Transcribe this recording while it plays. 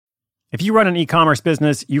If you run an e-commerce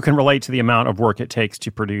business, you can relate to the amount of work it takes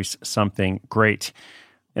to produce something great.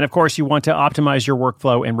 And of course, you want to optimize your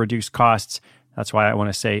workflow and reduce costs. That's why I want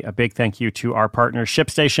to say a big thank you to our partner,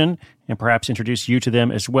 ShipStation, and perhaps introduce you to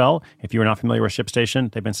them as well. If you are not familiar with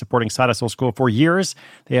ShipStation, they've been supporting Side Hustle School for years.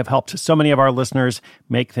 They have helped so many of our listeners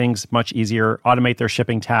make things much easier, automate their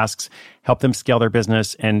shipping tasks, help them scale their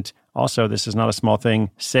business, and also, this is not a small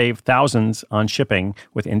thing, save thousands on shipping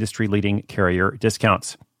with industry-leading carrier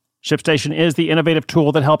discounts. ShipStation is the innovative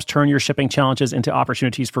tool that helps turn your shipping challenges into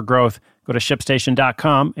opportunities for growth. Go to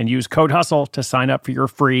ShipStation.com and use code HUSTLE to sign up for your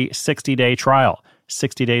free 60-day trial.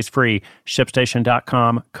 60 days free.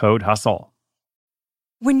 ShipStation.com, code HUSTLE.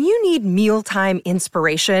 When you need mealtime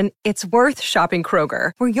inspiration, it's worth shopping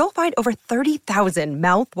Kroger, where you'll find over 30,000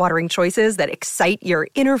 mouth-watering choices that excite your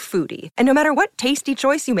inner foodie. And no matter what tasty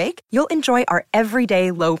choice you make, you'll enjoy our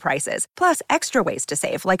everyday low prices, plus extra ways to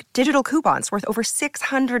save, like digital coupons worth over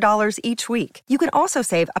 $600 each week. You can also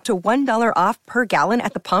save up to $1 off per gallon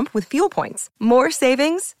at the pump with fuel points. More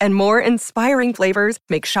savings and more inspiring flavors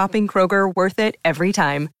make shopping Kroger worth it every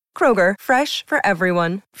time. Kroger, fresh for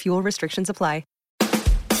everyone. Fuel restrictions apply.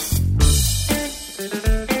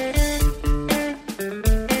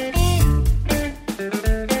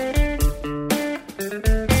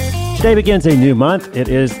 Today begins a new month. It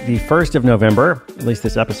is the 1st of November. At least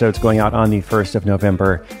this episode's going out on the 1st of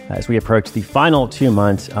November as we approach the final 2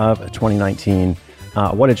 months of 2019.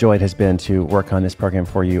 What a joy it has been to work on this program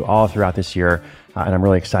for you all throughout this year. And I'm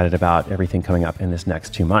really excited about everything coming up in this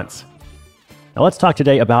next 2 months. Now let's talk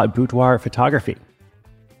today about boudoir photography.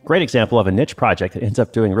 Great example of a niche project that ends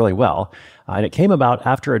up doing really well. And it came about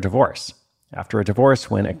after a divorce. After a divorce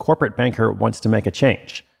when a corporate banker wants to make a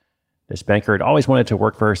change. This banker had always wanted to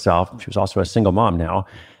work for herself. She was also a single mom now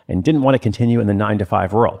and didn't want to continue in the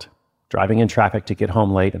 9-to-5 world, driving in traffic to get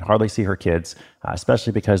home late and hardly see her kids,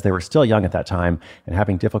 especially because they were still young at that time and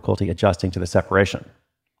having difficulty adjusting to the separation.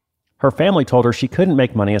 Her family told her she couldn't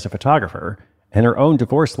make money as a photographer, and her own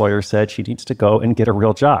divorce lawyer said she needs to go and get a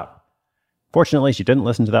real job. Fortunately, she didn't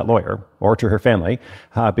listen to that lawyer or to her family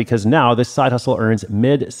because now this side hustle earns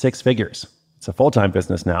mid-6 figures. It's a full-time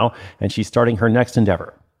business now, and she's starting her next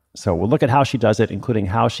endeavor. So we'll look at how she does it, including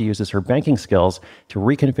how she uses her banking skills to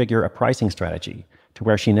reconfigure a pricing strategy to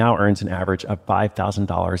where she now earns an average of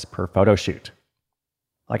 $5,000 per photo shoot.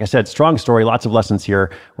 Like I said, strong story, lots of lessons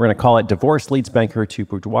here. We're going to call it Divorce Leads Banker to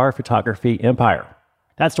Boudoir Photography Empire.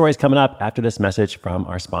 That story is coming up after this message from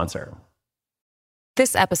our sponsor.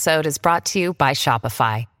 This episode is brought to you by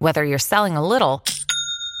Shopify. Whether you're selling a little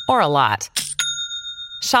or a lot,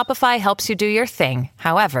 Shopify helps you do your thing,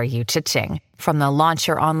 however you cha-ching. From the launch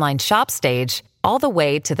your online shop stage, all the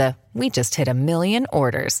way to the we just hit 1 million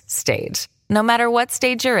orders stage. No matter what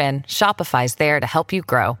stage you're in, Shopify's there to help you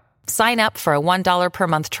grow. Sign up for a $1 per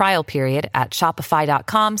month trial period at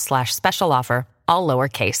shopify.com/special offer, all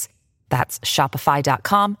lowercase. That's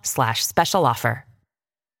shopify.com/special offer.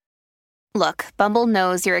 Look, Bumble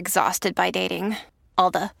knows you're exhausted by dating.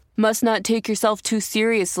 All the must not take yourself too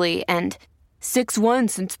seriously and 6'1"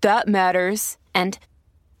 since that matters. And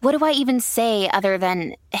what do I even say other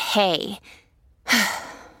than, hey?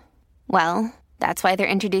 Well, that's why they're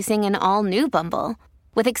introducing an all-new Bumble.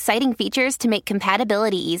 With exciting features to make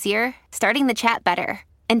compatibility easier, starting the chat better,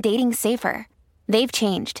 and dating safer. They've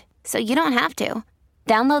changed, so you don't have to.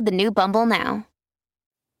 Download the new Bumble now.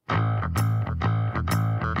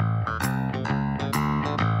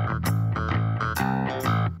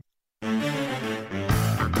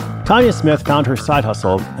 Tanya Smith found her side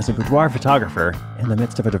hustle as a boudoir photographer in the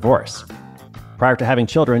midst of a divorce. Prior to having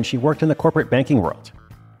children, she worked in the corporate banking world.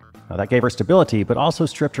 Now, that gave her stability, but also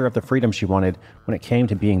stripped her of the freedom she wanted when it came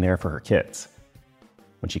to being there for her kids.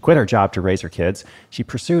 When she quit her job to raise her kids, she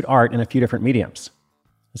pursued art in a few different mediums.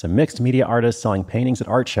 As a mixed media artist selling paintings at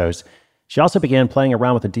art shows, she also began playing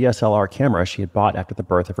around with a DSLR camera she had bought after the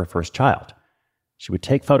birth of her first child. She would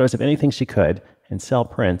take photos of anything she could and sell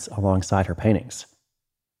prints alongside her paintings.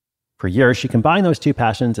 For years, she combined those two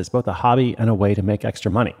passions as both a hobby and a way to make extra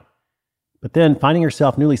money. But then, finding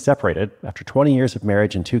herself newly separated, after 20 years of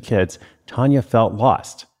marriage and 2 kids, Tanya felt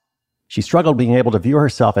lost. She struggled being able to view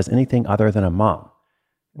herself as anything other than a mom.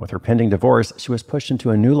 With her pending divorce, she was pushed into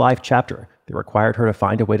a new life chapter that required her to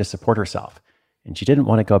find a way to support herself, and she didn't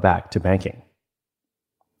want to go back to banking.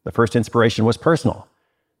 The first inspiration was personal.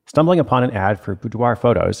 Stumbling upon an ad for boudoir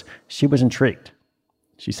photos, she was intrigued.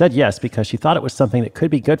 She said yes because she thought it was something that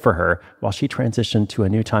could be good for her while she transitioned to a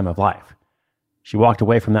new time of life. She walked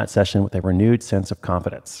away from that session with a renewed sense of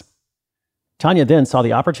confidence. Tanya then saw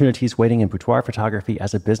the opportunities waiting in boudoir photography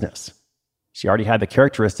as a business. She already had the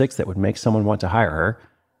characteristics that would make someone want to hire her.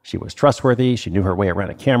 She was trustworthy, she knew her way around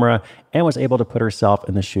a camera, and was able to put herself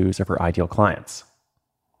in the shoes of her ideal clients.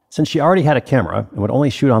 Since she already had a camera and would only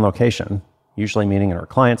shoot on location, usually meaning in her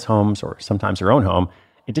clients' homes or sometimes her own home,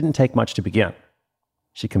 it didn't take much to begin.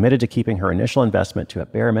 She committed to keeping her initial investment to a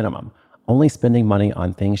bare minimum, only spending money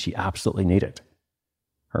on things she absolutely needed.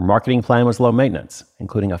 Her marketing plan was low maintenance,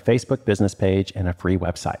 including a Facebook business page and a free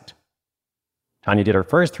website. Tanya did her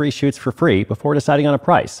first 3 shoots for free before deciding on a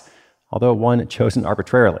price, although one chosen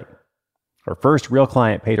arbitrarily. Her first real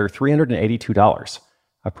client paid her $382,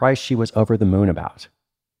 a price she was over the moon about.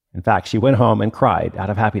 In fact, she went home and cried out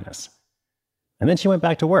of happiness. And then she went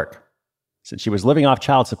back to work. Since she was living off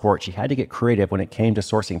child support, she had to get creative when it came to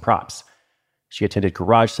sourcing props. She attended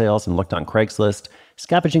garage sales and looked on Craigslist,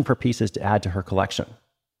 scavenging for pieces to add to her collection.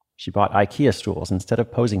 She bought IKEA stools instead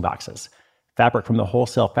of posing boxes, fabric from the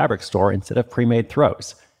wholesale fabric store instead of pre-made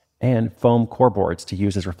throws, and foam core boards to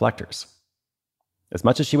use as reflectors. As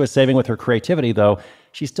much as she was saving with her creativity, though,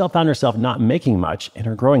 she still found herself not making much in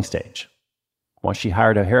her growing stage. Once she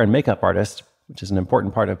hired a hair and makeup artist, which is an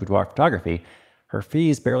important part of boudoir photography, her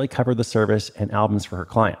fees barely covered the service and albums for her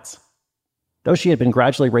clients. Though she had been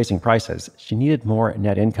gradually raising prices, she needed more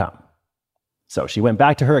net income. So she went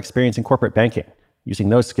back to her experience in corporate banking, using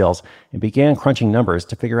those skills, and began crunching numbers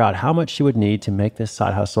to figure out how much she would need to make this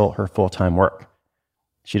side hustle her full-time work.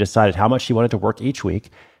 She decided how much she wanted to work each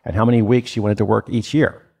week and how many weeks she wanted to work each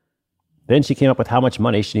year. Then she came up with how much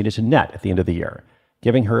money she needed to net at the end of the year,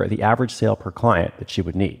 giving her the average sale per client that she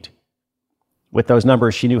would need. With those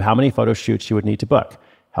numbers, she knew how many photo shoots she would need to book,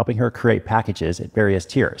 helping her create packages at various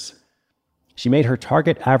tiers. She made her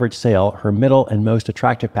target average sale her middle and most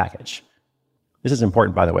attractive package. This is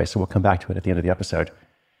important, by the way, so we'll come back to it at the end of the episode.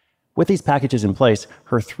 With these packages in place,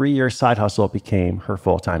 her 3-year side hustle became her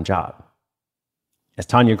full-time job. As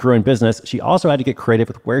Tanya grew in business, she also had to get creative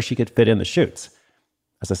with where she could fit in the shoots.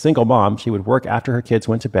 As a single mom, she would work after her kids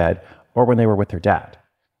went to bed or when they were with their dad.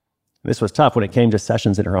 This was tough when it came to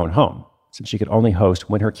sessions in her own home, since she could only host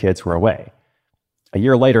when her kids were away. A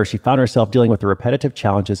year later, she found herself dealing with the repetitive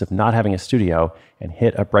challenges of not having a studio and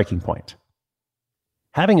hit a breaking point.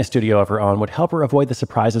 Having a studio of her own would help her avoid the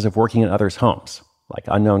surprises of working in others' homes, like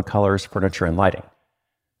unknown colors, furniture, and lighting.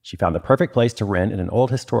 She found the perfect place to rent in an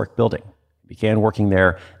old historic building, began working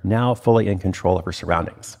there, now fully in control of her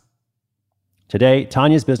surroundings. Today,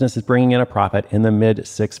 Tanya's business is bringing in a profit in the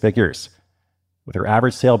mid-6 figures. With her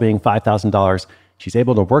average sale being $5,000, she's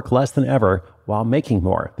able to work less than ever while making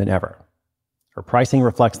more than ever. Her pricing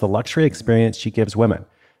reflects the luxury experience she gives women,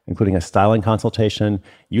 including a styling consultation,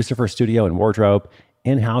 use of her studio and wardrobe,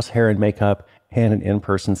 in-house hair and makeup, and an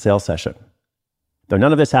in-person sales session. Though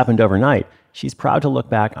none of this happened overnight, she's proud to look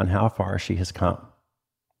back on how far she has come.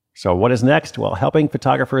 So what is next? Well, helping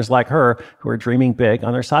photographers like her who are dreaming big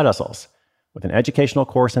on their side hustles. With an educational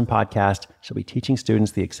course and podcast, she'll be teaching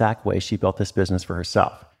students the exact way she built this business for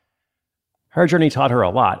herself. Her journey taught her a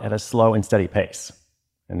lot at a slow and steady pace.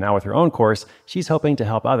 And now with her own course, she's hoping to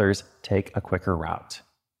help others take a quicker route.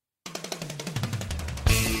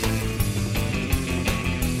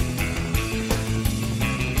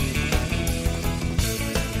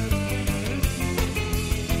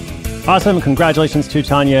 Awesome. Congratulations to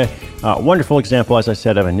Tanya. Wonderful example, as I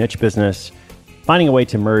said, of a niche business, finding a way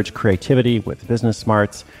to merge creativity with business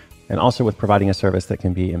smarts, and also with providing a service that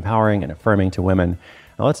can be empowering and affirming to women.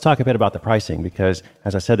 Now let's talk a bit about the pricing, because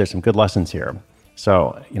as I said, there's some good lessons here.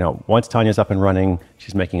 So, once Tanya's up and running,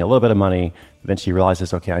 she's making a little bit of money, then she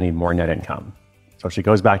realizes, okay, I need more net income. So she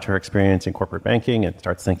goes back to her experience in corporate banking and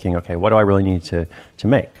starts thinking, okay, what do I really need to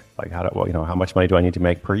make? Like how much money do I need to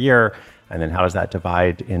make per year? And then how does that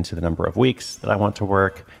divide into the number of weeks that I want to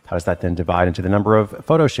work? How does that then divide into the number of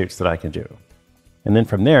photo shoots that I can do? And then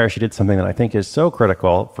from there, she did something that I think is so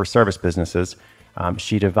critical for service businesses.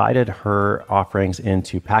 She divided her offerings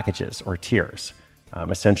into packages or tiers.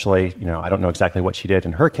 Essentially, I don't know exactly what she did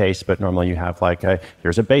in her case, but normally you have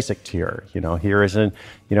here's a basic tier, here's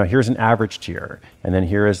an average tier, and then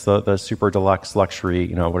here is the super deluxe luxury,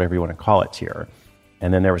 whatever you want to call it, tier.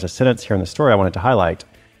 And then there was a sentence here in the story I wanted to highlight.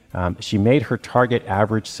 She made her target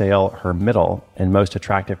average sale her middle and most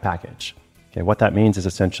attractive package. Okay, what that means is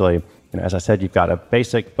essentially, as I said, you've got a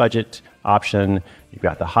basic budget option, you've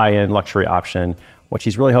got the high-end luxury option. What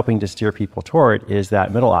she's really hoping to steer people toward is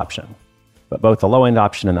that middle option. But both the low-end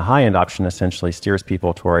option and the high-end option essentially steers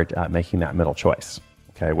people toward making that middle choice,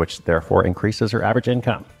 okay, which therefore increases her average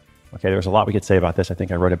income. Okay, there's a lot we could say about this. I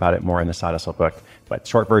think I wrote about it more in the Side Hustle book. But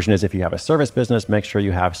short version is, if you have a service business, make sure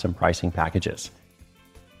you have some pricing packages.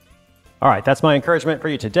 All right, that's my encouragement for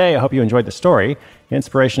you today. I hope you enjoyed the story.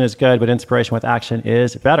 Inspiration is good, but inspiration with action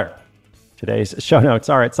is better. Today's show notes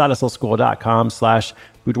are at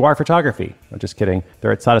sidehustleschool.com/boudoir photography. I'm just kidding.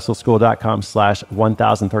 They're at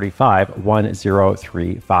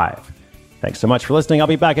sidehustleschool.com/1035-1035. Thanks so much for listening. I'll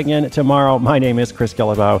be back again tomorrow. My name is Chris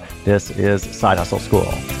Guillebeau. This is Side Hustle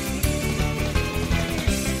School.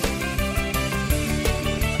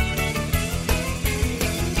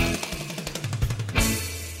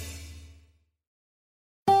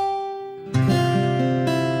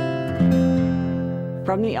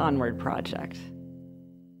 From the Onward Project.